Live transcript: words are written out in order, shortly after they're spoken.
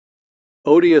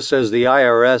Odious as the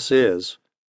IRS is,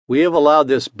 we have allowed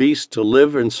this beast to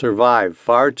live and survive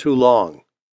far too long.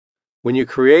 When you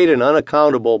create an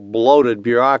unaccountable, bloated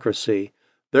bureaucracy,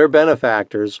 their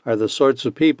benefactors are the sorts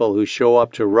of people who show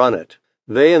up to run it.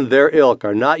 They and their ilk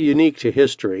are not unique to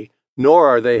history, nor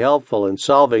are they helpful in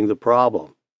solving the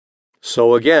problem.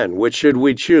 So again, which should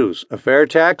we choose, a fair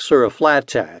tax or a flat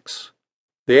tax?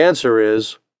 The answer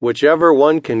is, whichever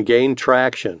one can gain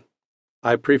traction.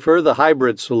 I prefer the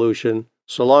hybrid solution,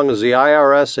 so long as the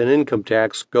IRS and income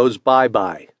tax goes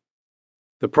bye-bye.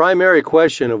 The primary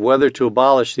question of whether to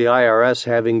abolish the IRS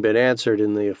having been answered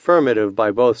in the affirmative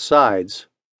by both sides,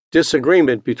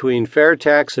 disagreement between fair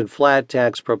tax and flat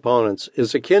tax proponents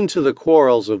is akin to the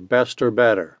quarrels of best or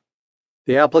better.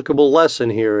 The applicable lesson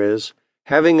here is,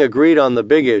 having agreed on the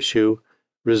big issue,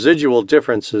 residual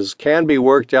differences can be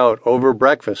worked out over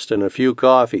breakfast and a few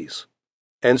coffees.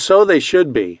 And so they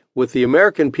should be, with the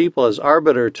American people as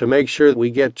arbiter to make sure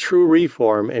we get true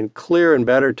reform and clear and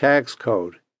better tax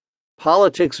code.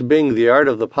 Politics being the art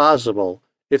of the possible,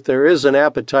 if there is an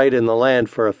appetite in the land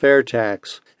for a fair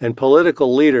tax and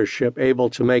political leadership able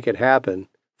to make it happen,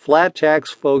 flat tax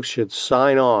folks should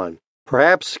sign on,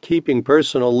 perhaps keeping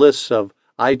personal lists of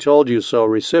 "I told you so"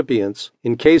 recipients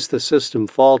in case the system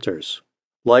falters.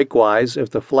 Likewise,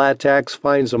 if the flat tax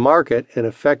finds a market and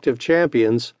effective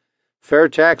champions, fair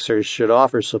taxers should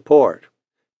offer support.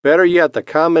 Better yet, the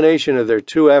combination of their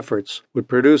two efforts would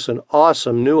produce an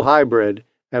awesome new hybrid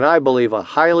and I believe a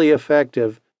highly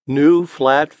effective new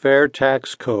flat fair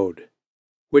tax code.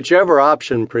 Whichever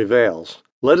option prevails,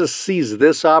 let us seize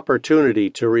this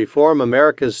opportunity to reform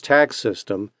America's tax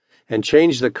system and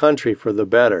change the country for the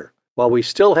better, while we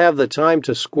still have the time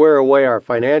to square away our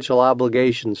financial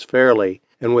obligations fairly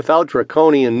and without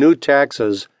draconian new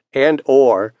taxes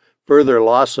and/or further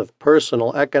loss of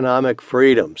personal economic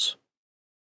freedoms.